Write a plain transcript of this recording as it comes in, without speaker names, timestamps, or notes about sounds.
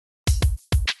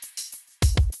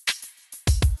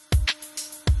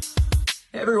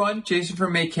Hey everyone, Jason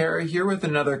from Makera here with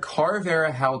another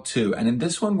Carvera how-to, and in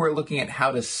this one we're looking at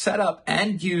how to set up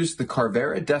and use the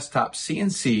Carvera Desktop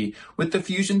CNC with the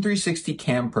Fusion 360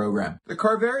 CAM program. The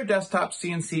Carvera Desktop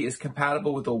CNC is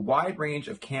compatible with a wide range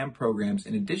of CAM programs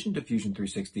in addition to Fusion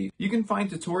 360. You can find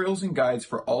tutorials and guides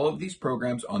for all of these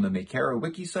programs on the Makera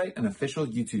wiki site and official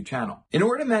YouTube channel. In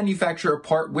order to manufacture a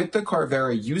part with the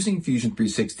Carvera using Fusion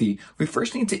 360, we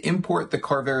first need to import the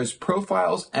Carvera's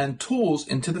profiles and tools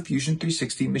into the Fusion 360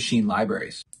 machine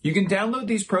libraries. You can download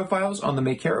these profiles on the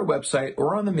Makera website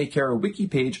or on the Makera wiki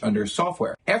page under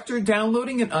software. After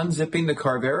downloading and unzipping the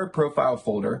Carvera profile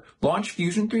folder, launch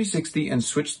Fusion 360 and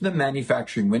switch to the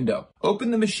manufacturing window.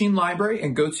 Open the machine library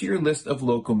and go to your list of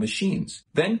local machines.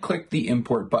 Then click the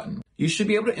import button. You should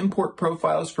be able to import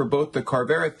profiles for both the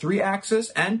Carvera 3-axis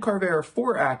and Carvera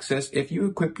 4-axis if you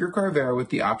equip your Carvera with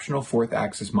the optional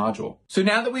 4th-axis module. So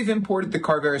now that we've imported the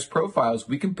Carvera's profiles,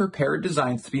 we can prepare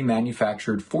designs to be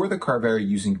manufactured for the Carvera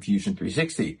using Fusion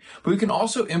 360. But we can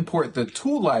also import the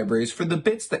tool libraries for the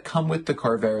bits that come with the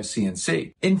Carvera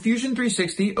CNC. In Fusion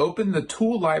 360, open the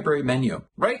Tool Library menu.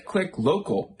 Right-click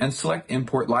Local and select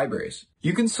Import Libraries.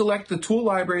 You can select the tool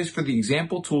libraries for the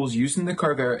example tools used in the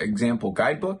Carvera example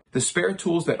guidebook, the spare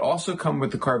tools that also come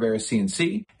with the Carvera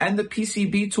CNC, and the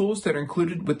PCB tools that are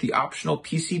included with the optional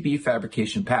PCB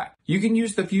fabrication pack. You can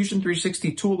use the Fusion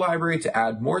 360 tool library to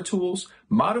add more tools,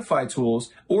 modify tools,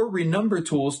 or renumber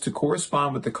tools to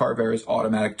correspond with the Carvera's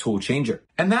automatic tool changer.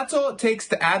 And that's all it takes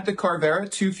to add the Carvera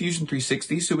to Fusion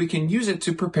 360 so we can use it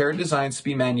to prepare designs to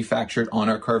be manufactured on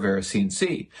our Carvera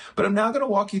CNC. But I'm now going to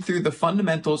walk you through the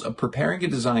fundamentals of preparing a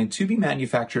design to be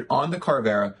manufactured on the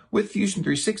Carvera with Fusion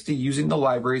 360 using the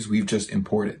libraries we've just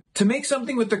imported. To make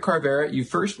something with the Carvera, you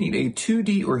first need a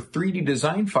 2D or 3D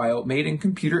design file made in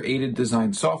computer-aided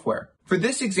design software. For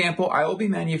this example, I will be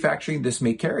manufacturing this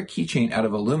Makera keychain out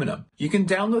of aluminum. You can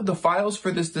download the files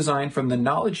for this design from the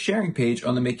knowledge sharing page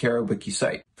on the Makera wiki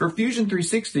site. For Fusion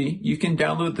 360, you can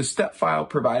download the step file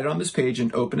provided on this page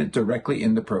and open it directly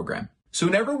in the program. So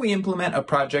whenever we implement a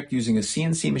project using a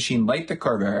CNC machine like the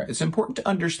Carvera, it's important to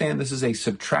understand this is a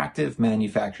subtractive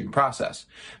manufacturing process,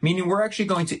 meaning we're actually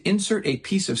going to insert a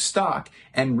piece of stock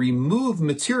and remove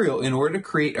material in order to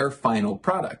create our final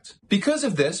product. Because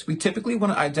of this, we typically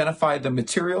want to identify the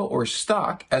material or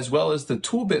stock as well as the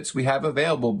tool bits we have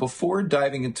available before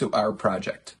diving into our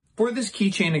project. For this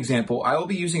keychain example, I will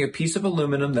be using a piece of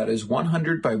aluminum that is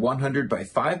 100 by 100 by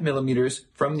 5 millimeters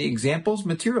from the examples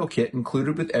material kit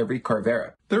included with every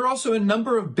Carvera. There are also a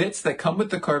number of bits that come with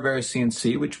the Carvera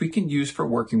CNC which we can use for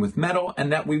working with metal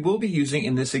and that we will be using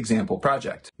in this example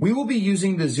project. We will be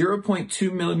using the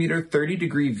 0.2 millimeter 30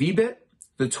 degree V-bit,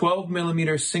 the 12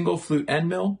 millimeter single flute end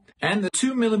mill, and the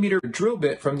 2 millimeter drill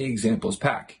bit from the examples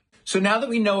pack. So now that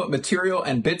we know what material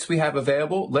and bits we have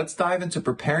available, let's dive into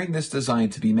preparing this design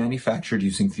to be manufactured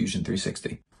using Fusion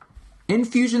 360. In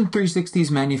Fusion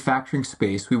 360's manufacturing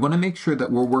space, we want to make sure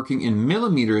that we're working in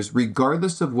millimeters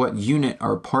regardless of what unit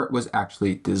our part was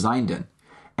actually designed in.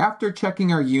 After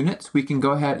checking our units, we can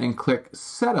go ahead and click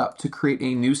Setup to create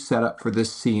a new setup for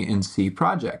this CNC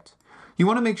project. You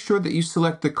want to make sure that you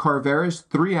select the Carvera's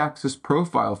 3-axis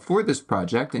profile for this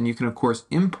project, and you can of course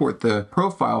import the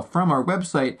profile from our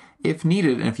website if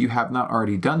needed and if you have not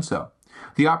already done so.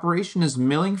 The operation is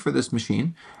milling for this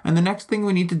machine, and the next thing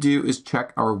we need to do is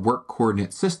check our work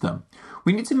coordinate system.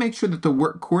 We need to make sure that the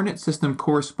work coordinate system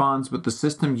corresponds with the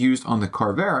system used on the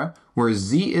Carvera, where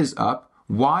Z is up,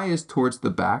 Y is towards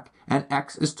the back, and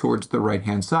X is towards the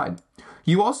right-hand side.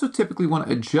 You also typically want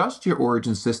to adjust your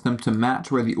origin system to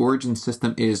match where the origin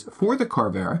system is for the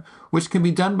Carvera, which can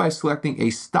be done by selecting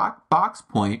a stock box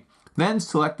point, then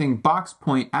selecting box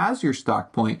point as your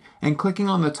stock point, and clicking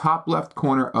on the top left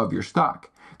corner of your stock.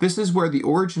 This is where the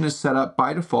origin is set up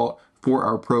by default for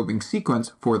our probing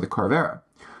sequence for the Carvera.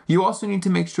 You also need to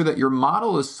make sure that your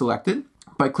model is selected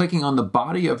by clicking on the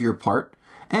body of your part,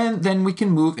 and then we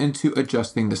can move into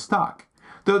adjusting the stock.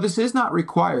 Though this is not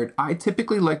required, I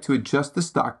typically like to adjust the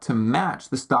stock to match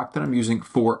the stock that I'm using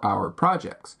for our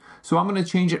projects. So I'm going to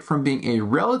change it from being a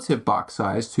relative box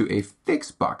size to a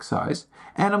fixed box size,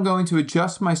 and I'm going to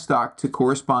adjust my stock to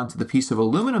correspond to the piece of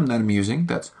aluminum that I'm using.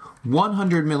 That's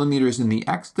 100 millimeters in the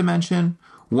X dimension,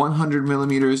 100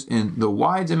 millimeters in the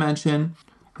Y dimension,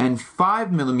 and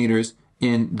 5 millimeters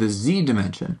in the Z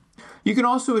dimension. You can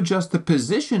also adjust the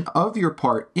position of your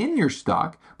part in your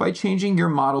stock by changing your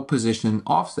model position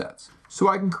offsets. So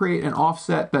I can create an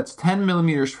offset that's 10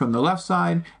 millimeters from the left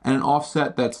side and an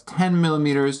offset that's 10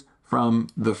 millimeters from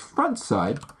the front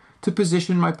side to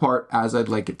position my part as I'd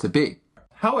like it to be.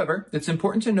 However, it's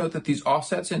important to note that these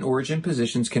offsets and origin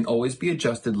positions can always be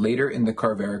adjusted later in the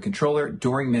Carvera controller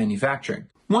during manufacturing.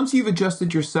 Once you've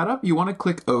adjusted your setup, you want to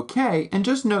click OK, and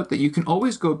just note that you can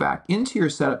always go back into your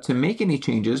setup to make any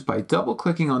changes by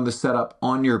double-clicking on the setup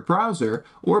on your browser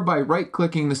or by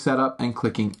right-clicking the setup and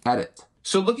clicking Edit.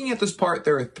 So looking at this part,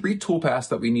 there are 3 toolpaths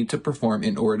that we need to perform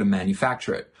in order to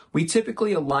manufacture it. We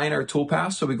typically align our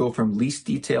toolpaths so we go from least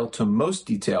detail to most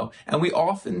detail, and we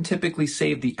often typically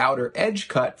save the outer edge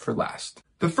cut for last.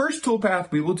 The first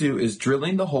toolpath we will do is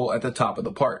drilling the hole at the top of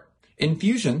the part. In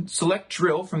Fusion, select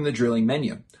Drill from the drilling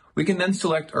menu. We can then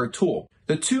select our tool.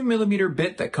 The 2mm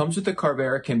bit that comes with the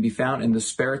Carvera can be found in the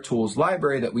spare tools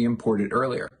library that we imported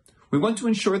earlier. We want to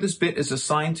ensure this bit is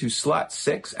assigned to slot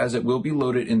 6 as it will be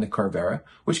loaded in the Carvera,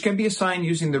 which can be assigned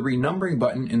using the renumbering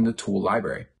button in the tool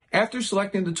library. After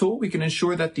selecting the tool, we can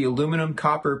ensure that the aluminum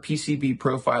copper PCB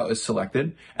profile is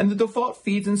selected, and the default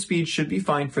feeds and speeds should be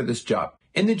fine for this job.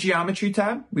 In the Geometry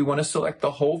tab, we want to select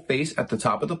the whole face at the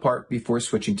top of the part before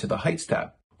switching to the Heights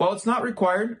tab. While it's not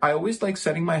required, I always like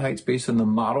setting my heights based on the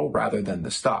model rather than the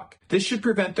stock. This should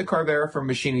prevent the Carvera from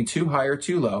machining too high or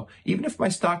too low, even if my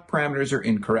stock parameters are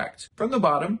incorrect. From the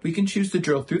bottom, we can choose to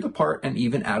drill through the part and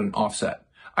even add an offset.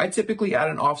 I typically add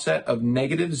an offset of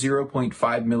negative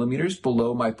 0.5 millimeters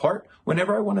below my part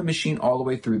whenever I want to machine all the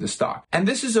way through the stock. And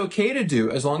this is okay to do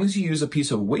as long as you use a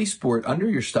piece of wasteboard under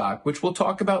your stock, which we'll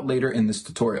talk about later in this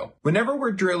tutorial. Whenever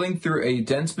we're drilling through a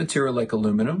dense material like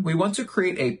aluminum, we want to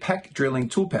create a PEC drilling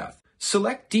toolpath.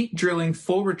 Select Deep Drilling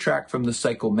Full Retract from the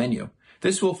Cycle menu.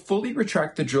 This will fully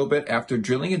retract the drill bit after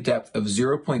drilling a depth of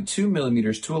 0.2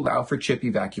 millimeters to allow for chip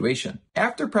evacuation.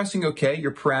 After pressing OK,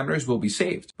 your parameters will be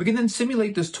saved. We can then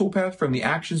simulate this toolpath from the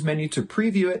Actions menu to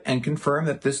preview it and confirm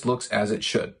that this looks as it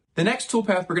should. The next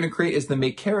toolpath we're going to create is the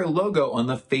Makera logo on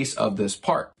the face of this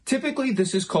part. Typically,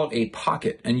 this is called a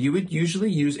pocket, and you would usually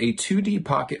use a 2D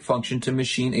pocket function to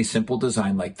machine a simple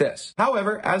design like this.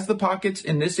 However, as the pockets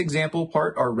in this example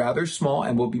part are rather small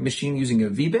and will be machined using a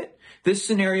V-bit, this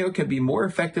scenario can be more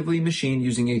effectively machined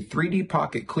using a 3D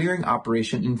pocket clearing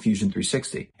operation in Fusion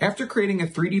 360. After creating a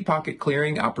 3D pocket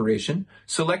clearing operation,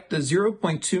 select the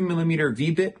 0.2mm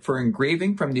V-bit for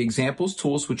engraving from the examples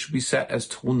tools, which will be set as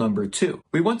tool number 2.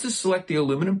 We want to select the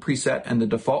aluminum preset, and the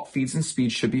default feeds and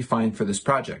speeds should be fine for this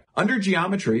project. Under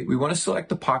Geometry, we want to select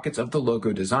the pockets of the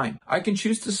logo design. I can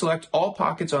choose to select all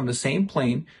pockets on the same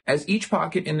plane, as each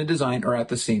pocket in the design are at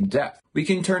the same depth. We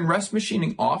can turn rest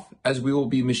machining off, as we will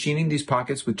be machining these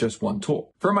pockets with just one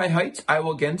tool. For my heights, I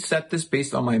will again set this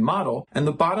based on my model, and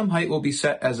the bottom height will be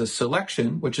set as a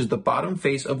selection, which is the bottom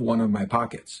face of one of my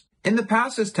pockets. In the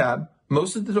Passes tab,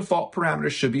 most of the default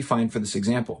parameters should be fine for this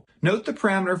example. Note the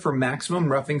parameter for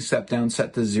maximum roughing step down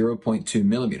set to 0.2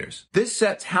 millimeters. This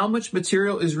sets how much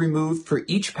material is removed for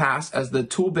each pass as the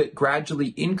tool bit gradually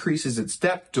increases its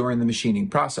depth during the machining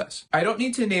process. I don't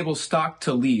need to enable stock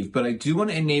to leave, but I do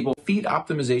want to enable feed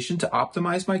optimization to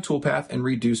optimize my toolpath and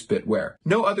reduce bit wear.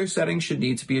 No other settings should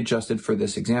need to be adjusted for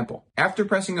this example. After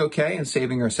pressing OK and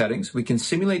saving our settings, we can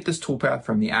simulate this toolpath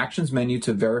from the Actions menu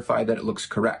to verify that it looks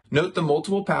correct. Note the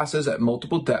multiple passes at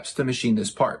multiple depths to machine this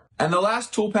part. And the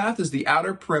last toolpath is the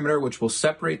outer perimeter, which will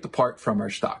separate the part from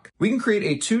our stock. We can create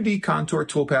a 2D contour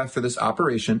toolpath for this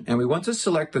operation, and we want to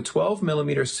select the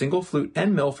 12mm single flute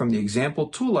end mill from the example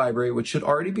tool library, which should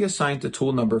already be assigned to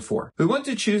tool number 4. We want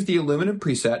to choose the aluminum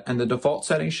preset, and the default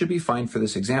settings should be fine for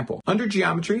this example. Under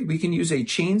Geometry, we can use a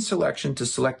chain selection to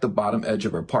select the bottom edge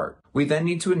of our part. We then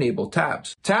need to enable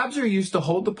tabs. Tabs are used to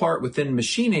hold the part within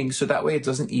machining so that way it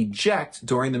doesn't eject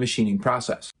during the machining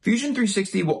process. Fusion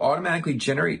 360 will automatically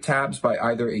generate tabs by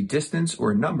either a distance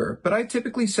or number, but I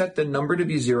typically set the number to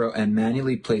be 0 and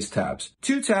manually place tabs.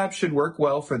 2 tabs should work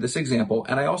well for this example,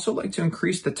 and I also like to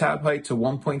increase the tab height to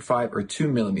 1.5 or 2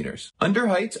 millimeters. Under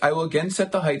heights, I will again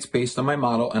set the heights based on my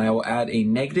model, and I will add a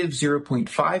negative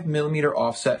 0.5 millimeter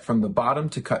offset from the bottom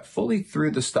to cut fully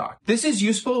through the stock. This is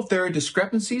useful if there are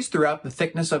discrepancies throughout the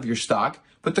thickness of your stock,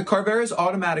 but the Carvera's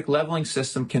automatic leveling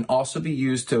system can also be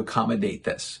used to accommodate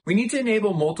this. We need to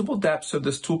enable multiple depths so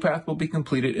this toolpath will be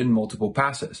completed in multiple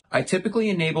passes. I typically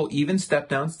enable even step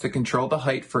downs to control the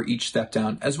height for each step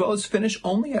down, as well as finish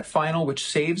only at final, which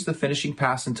saves the finishing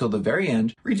pass until the very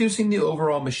end, reducing the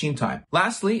overall machine time.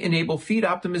 Lastly, enable feed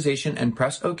optimization and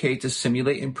press OK to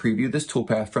simulate and preview this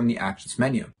toolpath from the Actions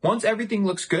menu. Once everything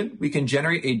looks good, we can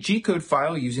generate a GCode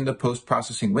file using the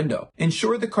post-processing window.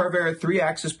 Ensure the Carvera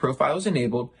 3-axis profile is enabled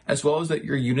enabled, as well as that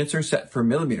your units are set for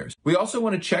millimeters. We also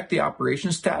want to check the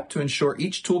Operations tab to ensure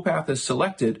each toolpath is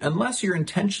selected unless you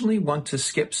intentionally want to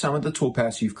skip some of the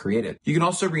toolpaths you've created. You can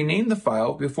also rename the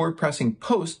file before pressing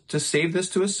Post to save this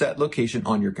to a set location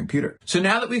on your computer. So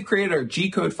now that we've created our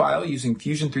G-code file using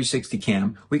Fusion 360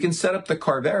 CAM, we can set up the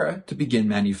Carvera to begin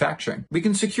manufacturing. We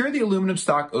can secure the aluminum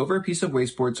stock over a piece of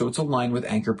wasteboard so it's aligned with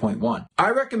anchor point 1. I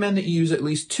recommend that you use at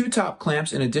least 2 top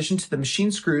clamps in addition to the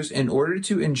machine screws in order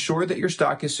to ensure that your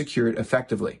stock is secured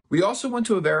effectively. We also want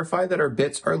to verify that our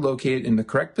bits are located in the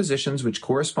correct positions which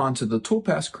correspond to the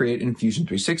toolpaths created in Fusion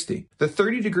 360. The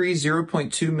 30 degree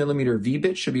 0.2 millimeter V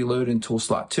bit should be loaded in tool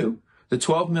slot 2. The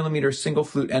 12 millimeter single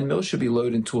flute end mill should be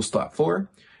loaded in tool slot 4.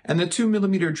 And the 2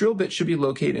 millimeter drill bit should be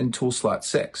located in tool slot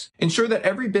 6. Ensure that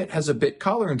every bit has a bit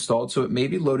collar installed so it may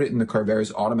be loaded in the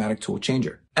Carvera's automatic tool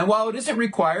changer. And while it isn't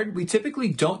required, we typically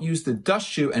don't use the dust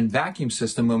chute and vacuum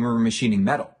system when we're machining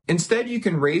metal. Instead, you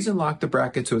can raise and lock the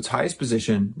bracket to its highest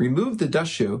position, remove the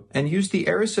dust chute, and use the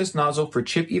air assist nozzle for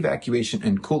chip evacuation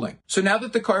and cooling. So now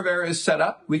that the Carvera is set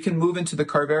up, we can move into the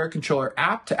Carvera controller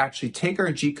app to actually take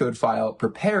our G-code file,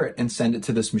 prepare it, and send it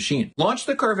to this machine. Launch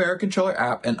the Carvera controller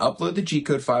app and upload the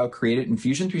G-code file created in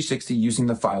Fusion 360 using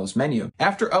the Files menu.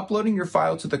 After uploading your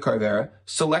file to the Carvera,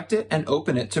 select it and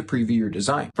open it to preview your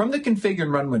design. From the Configure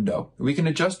and Run window, we can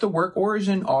adjust the work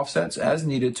origin offsets as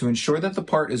needed to ensure that the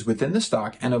part is within the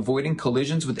stock and avoiding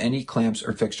collisions with any clamps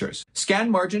or fixtures.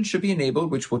 Scan margin should be enabled,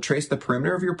 which will trace the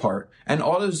perimeter of your part, and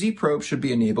Auto Z probe should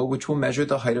be enabled, which will measure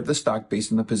the height of the stock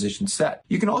based on the position set.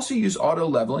 You can also use auto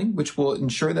leveling, which will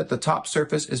ensure that the top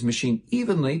surface is machined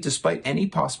evenly despite any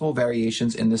possible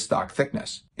variations in the stock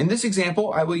thickness. In this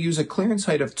example, I will use a clearance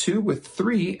height of 2 with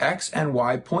 3 X and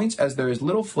Y points as there is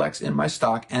little flex in my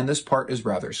stock and this part is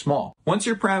rather small. Once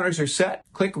your parameters are set,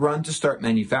 click Run to start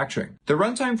manufacturing. The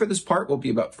runtime for this part will be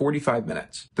about 45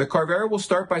 minutes. The Carvera will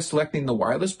start by selecting the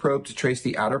wireless probe to trace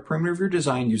the outer perimeter of your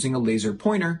design using a laser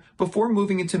pointer before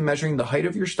moving into measuring the height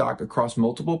of your stock across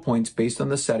multiple points based on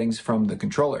the settings from the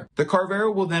controller. The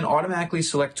Carvera will then automatically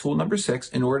select tool number 6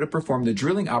 in order to perform the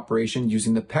drilling operation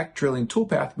using the PEC drilling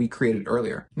toolpath we created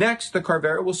earlier. Next, the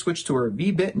Carvera will switch to our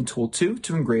V-bit in tool 2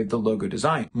 to engrave the logo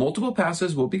design. Multiple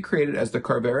passes will be created as the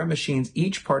Carvera machines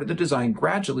each part of the design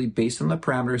gradually based on the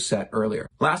parameters set earlier.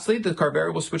 Lastly, the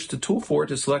Carvera will switch to tool 4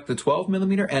 to select the 12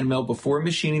 millimeter end mill before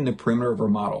machining the perimeter of our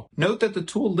model. Note that the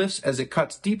tool lifts as it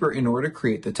cuts deeper in order to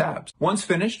create the tabs. Once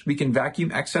finished, we can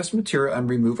vacuum excess material and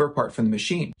remove our part from the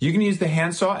machine. You can use the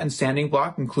handsaw and sanding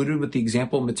block included with the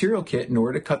example material kit in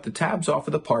order to cut the tabs off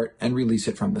of the part and release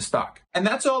it from the stock. And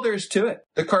that's all there is to it.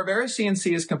 The Carvera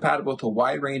CNC is compatible with a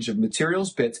wide range of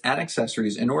materials, bits, and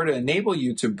accessories in order to enable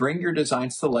you to bring your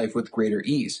designs to life with greater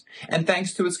ease. And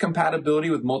thanks to its compatibility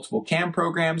with multiple CAM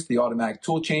programs, the automatic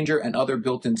tool changer, and other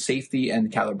built-in safety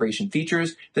and calibration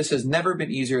features, this has never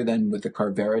been easier than with the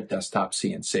Carvera Desktop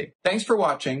CNC. Thanks for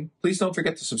watching. Please don't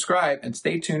forget to subscribe and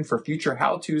stay tuned for future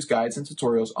how-tos, guides, and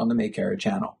tutorials on the Makera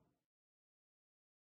channel.